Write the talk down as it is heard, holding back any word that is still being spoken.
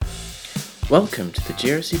Welcome to the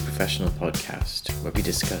GRC Professional Podcast, where we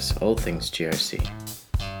discuss all things GRC.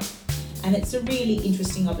 And it's a really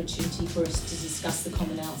interesting opportunity for us to discuss the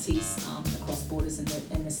commonalities across borders and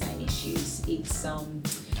the same issues. It's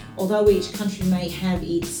although each country may have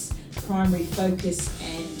its primary focus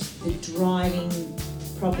and the driving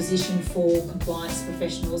proposition for compliance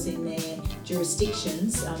professionals in their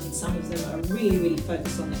jurisdictions, and some of them are really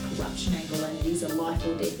focused on the corruption angle, and it is a life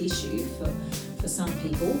or death issue for some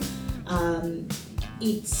people.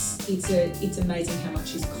 It's amazing how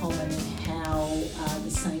much is common and how the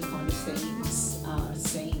same kind of themes are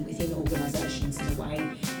seen within organisations and the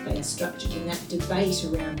way they are structured in that debate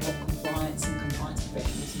around what compliance and compliance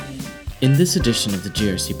professionals mean. In this edition of the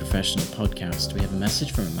GRC Professional Podcast, we have a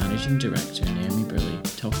message from our Managing Director, Naomi Burley,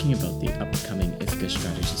 talking about the upcoming IFCA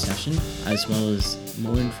strategy session, as well as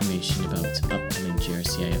more information about upcoming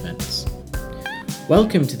GRCI events.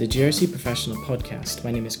 Welcome to the GRC Professional Podcast.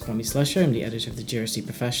 My name is Kwame Slusher. I'm the editor of the GRC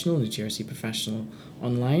Professional and the GRC Professional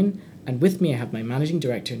Online. And with me I have my Managing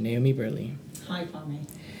Director, Naomi Burley. Hi, Kwame.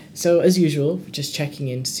 So as usual, we're just checking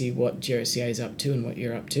in to see what GRCI is up to and what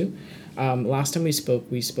you're up to. Last time we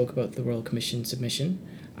spoke about the Royal Commission submission.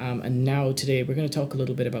 And now today we're going to talk a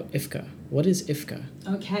little bit about IFCA. What is IFCA?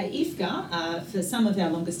 Okay, IFCA, for some of our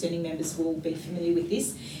longer standing members will be familiar with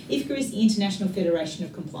this. IFCA is the International Federation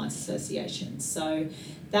of Compliance Associations. So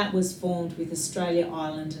that was formed with Australia,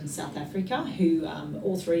 Ireland and South Africa, who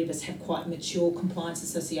all three of us have quite mature compliance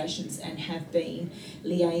associations and have been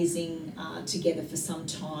liaising together for some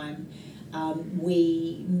time.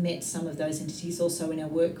 We met some of those entities also in our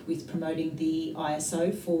work with promoting the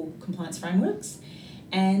ISO for compliance frameworks.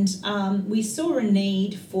 And we saw a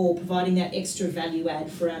need for providing that extra value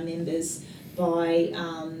add for our members by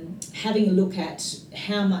having a look at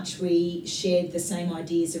how much we shared the same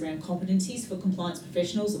ideas around competencies for compliance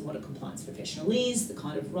professionals and what a compliance professional is, the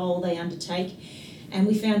kind of role they undertake. And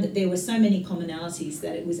we found that there were so many commonalities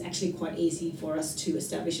that it was actually quite easy for us to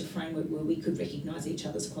establish a framework where we could recognise each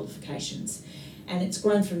other's qualifications. And it's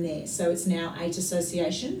grown from there. So it's now 8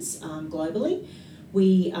 associations globally.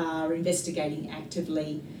 We are investigating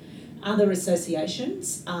actively other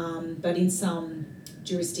associations, but in some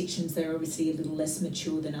jurisdictions they're obviously a little less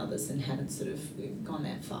mature than others and haven't sort of gone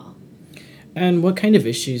that far. And what kind of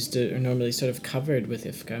issues are normally sort of covered with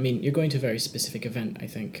IFCA? I mean, you're going to a very specific event, I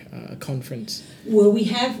think, a conference. Well, we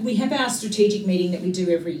have our strategic meeting that we do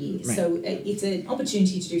every year. Right. So it's an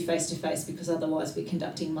opportunity to do face-to-face because otherwise we're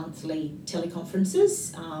conducting monthly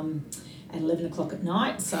teleconferences at 11 o'clock at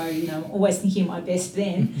night. So, I'm always thinking my best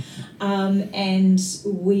then. And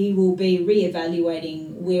we will be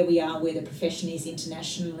reevaluating where we are, where the profession is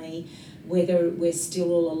internationally, whether we're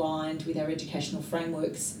still all aligned with our educational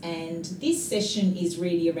frameworks. And this session is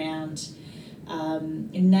really around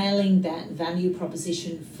nailing that value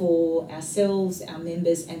proposition for ourselves, our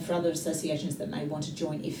members, and for other associations that may want to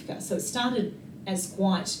join IFCA. So it started as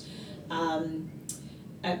quite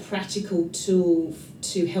a practical tool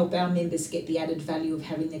to help our members get the added value of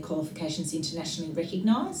having their qualifications internationally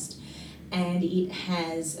recognised. And it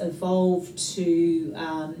has evolved to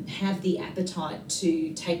have the appetite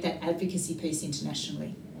to take that advocacy piece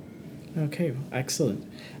internationally. Okay, excellent.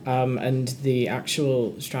 And the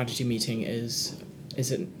actual strategy meeting is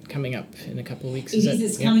it coming up in a couple of weeks?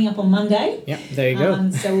 It's coming up on Monday. Yeah, there you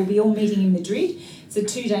go. So we'll be all meeting in Madrid. It's a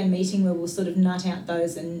 2-day meeting where we'll sort of nut out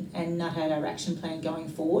those and nut out our action plan going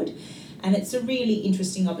forward. And it's a really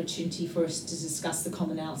interesting opportunity for us to discuss the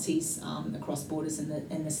commonalities across borders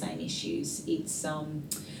and the same issues. It's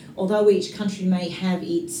although each country may have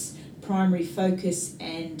its primary focus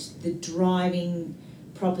and the driving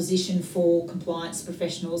proposition for compliance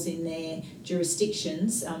professionals in their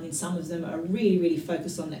jurisdictions, and some of them are really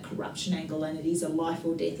focused on that corruption angle, and it is a life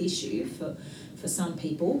or death issue for some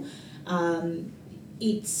people.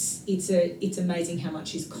 It's amazing how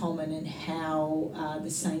much is common and how the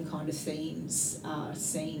same kind of themes are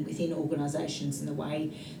seen within organisations and the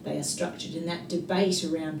way they are structured in that debate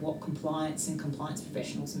around what compliance and compliance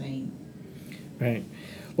professionals mean. Right.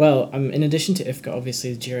 Well, in addition to IFCA,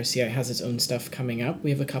 obviously the GRCI has its own stuff coming up.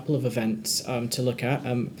 We have a couple of events to look at.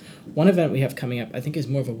 One event we have coming up, I think, is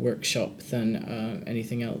more of a workshop than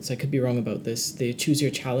anything else. I could be wrong about this. The Choose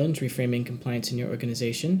Your Challenge, Reframing Compliance in Your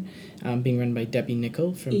Organisation, being run by Debbie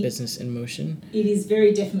Nicol from Business in Motion. It is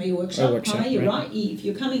very definitely a workshop. You're right. If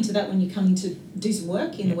you're coming to that one, you're coming to do some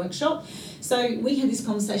work in the workshop. So we had this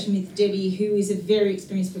conversation with Debbie, who is a very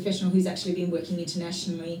experienced professional who's actually been working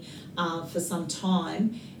internationally for some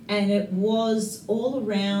time. And it was all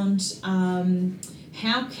around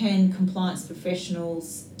how can compliance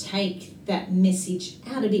professionals take that message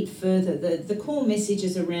out a bit further? The core message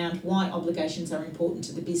is around why obligations are important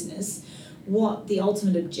to the business, what the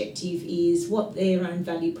ultimate objective is, what their own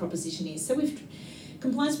value proposition is. So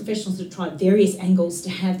compliance professionals have tried various angles to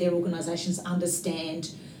have their organisations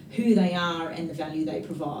understand who they are and the value they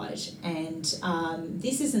provide. And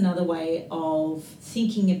this is another way of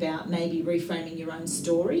thinking about maybe reframing your own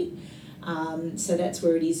story. So that's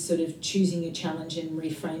where it is sort of choosing a challenge and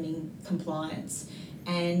reframing compliance.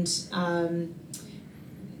 And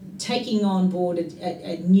taking on board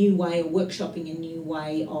a new way, or workshopping a new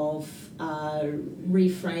way of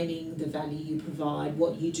reframing the value you provide,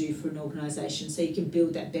 what you do for an organisation, so you can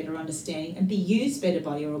build that better understanding and be used better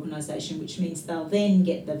by your organisation, which means they'll then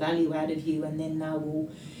get the value out of you and then they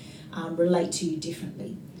will relate to you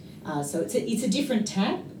differently. So it's a different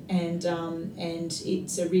tap, and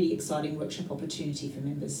it's a really exciting workshop opportunity for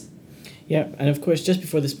members. Yeah, and of course, just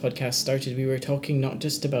before this podcast started, we were talking not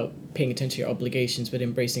just about paying attention to your obligations, but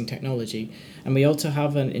embracing technology. And we also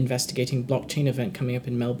have an Investigating Blockchain event coming up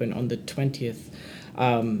in Melbourne on the 20th.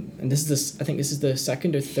 And I think this is the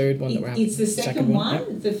second or third one that we're having. It's the second one.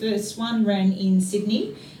 Yeah. The first one ran in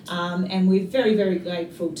Sydney. And we're very, very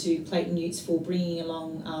grateful to Clayton Utes for bringing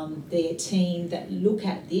along their team that look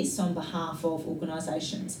at this on behalf of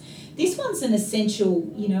organisations. This one's an essential,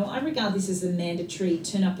 I regard this as a mandatory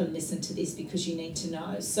turn up and listen to this because you need to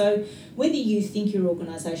know. So whether you think your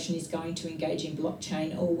organisation is going to engage in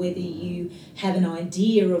blockchain or whether you have an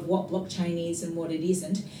idea of what blockchain is and what it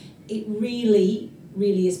isn't, it really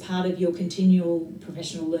is part of your continual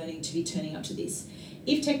professional learning to be turning up to this.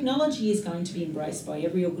 If technology is going to be embraced by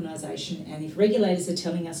every organisation, and if regulators are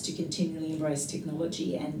telling us to continually embrace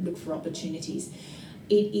technology and look for opportunities,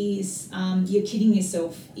 it is, you're kidding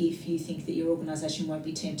yourself if you think that your organisation won't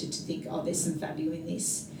be tempted to think, there's some value in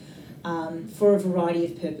this, for a variety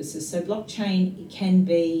of purposes. So blockchain can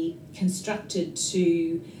be constructed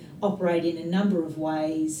to operate in a number of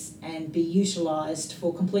ways and be utilised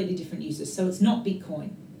for completely different uses. So it's not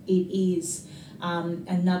Bitcoin. It is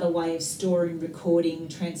another way of storing, recording,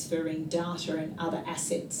 transferring data and other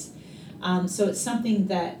assets. So it's something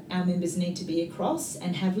that our members need to be across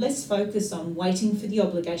and have less focus on waiting for the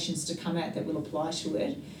obligations to come out that will apply to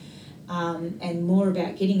it, and more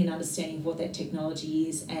about getting an understanding of what that technology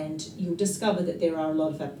is. And you'll discover that there are a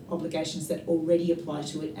lot of obligations that already apply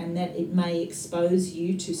to it, and that it may expose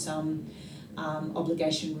you to some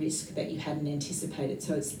obligation risk that you hadn't anticipated.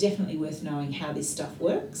 So it's definitely worth knowing how this stuff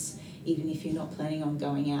works, even if you're not planning on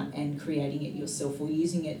going out and creating it yourself or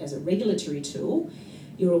using it as a regulatory tool.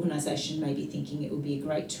 Your organisation may be thinking it will be a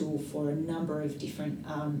great tool for a number of different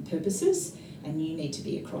purposes, and you need to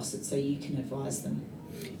be across it so you can advise them.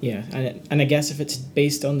 Yeah, and I guess if it's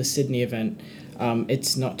based on the Sydney event,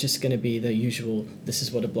 it's not just going to be the usual, this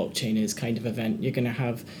is what a blockchain is kind of event. You're going to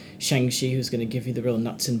have Shang-Chi, who's going to give you the real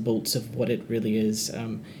nuts and bolts of what it really is.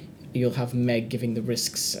 You'll have Meg giving the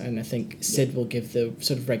risks, and I think Sid will give the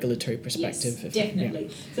sort of regulatory perspective. Yes, definitely.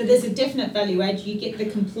 Yeah. So there's a definite value add. You get the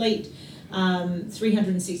complete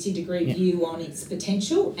 360-degree view on its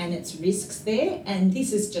potential and its risks there, and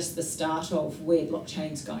this is just the start of where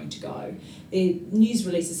blockchain's going to go. There are news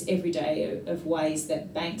releases every day of ways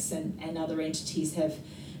that banks and other entities have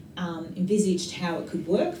envisaged how it could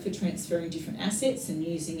work for transferring different assets and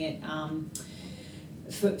using it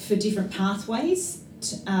for different pathways.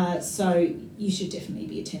 So you should definitely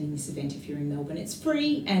be attending this event if you're in Melbourne. It's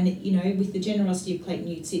free, and with the generosity of Clayton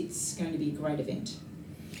Utes, it's going to be a great event.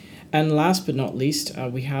 And last but not least,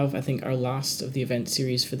 we have, I think, our last of the event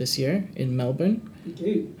series for this year in Melbourne. We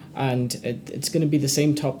do. And it's going to be the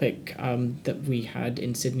same topic that we had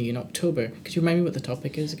in Sydney in October. Could you remind me what the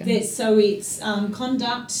topic is again? So it's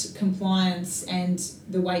conduct, compliance, and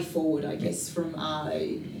the way forward, I guess, from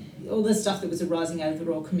all the stuff that was arising out of the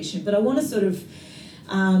Royal Commission. But I want to sort of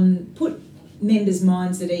put members'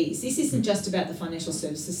 minds at ease. This isn't just about the financial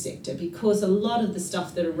services sector, because a lot of the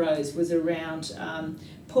stuff that arose was around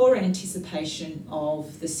poor anticipation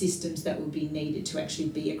of the systems that would be needed to actually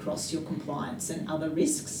be across your compliance and other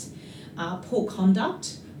risks, poor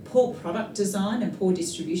conduct, poor product design and poor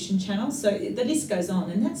distribution channels. So the list goes on,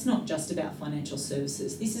 and that's not just about financial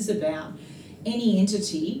services. This is about any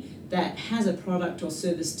entity that has a product or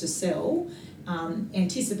service to sell,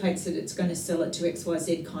 anticipates that it's going to sell it to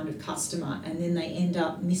XYZ kind of customer, and then they end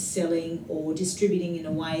up mis-selling or distributing in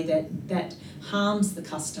a way that harms the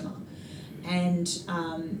customer. And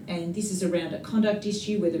this is around a conduct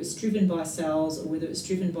issue, whether it's driven by sales or whether it's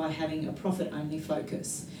driven by having a profit-only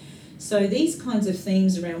focus. So these kinds of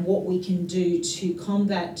themes around what we can do to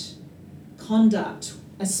combat conduct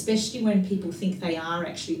especially when people think they are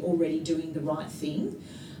actually already doing the right thing,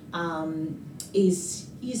 is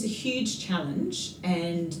a huge challenge.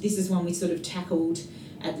 And this is one we sort of tackled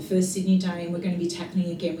at the first Sydney Day, and we're going to be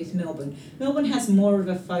tackling again with Melbourne. Melbourne has more of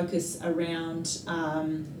a focus around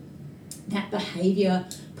that behaviour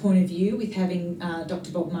point of view, with having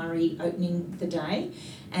Dr. Bob Murray opening the day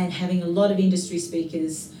and having a lot of industry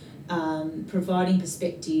speakers providing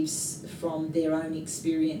perspectives from their own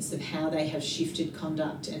experience of how they have shifted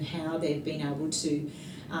conduct and how they've been able to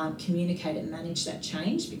communicate and manage that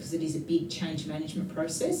change, because it is a big change management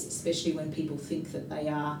process, especially when people think that they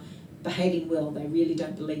are behaving well. They really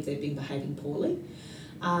don't believe they've been behaving poorly.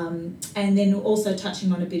 And then also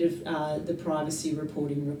touching on a bit of the privacy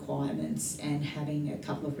reporting requirements, and having a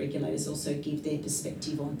couple of regulators also give their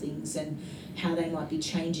perspective on things and how they might be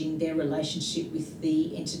changing their relationship with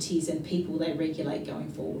the entities and people they regulate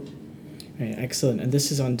going forward. Right, excellent. And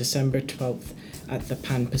this is on December 12th at the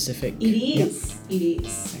Pan Pacific. It is. Yep. It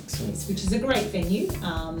is. Excellent. Yes, which is a great venue.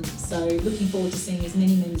 So looking forward to seeing as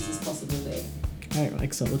many members as possible there. All right, well,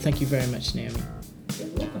 excellent. Well, thank you very much, Naomi. You're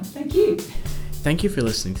welcome. Thank you. Thank you for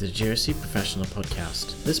listening to the GRC Professional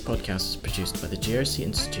Podcast. This podcast was produced by the GRC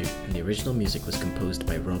Institute, and the original music was composed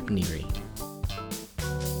by Rob Neary.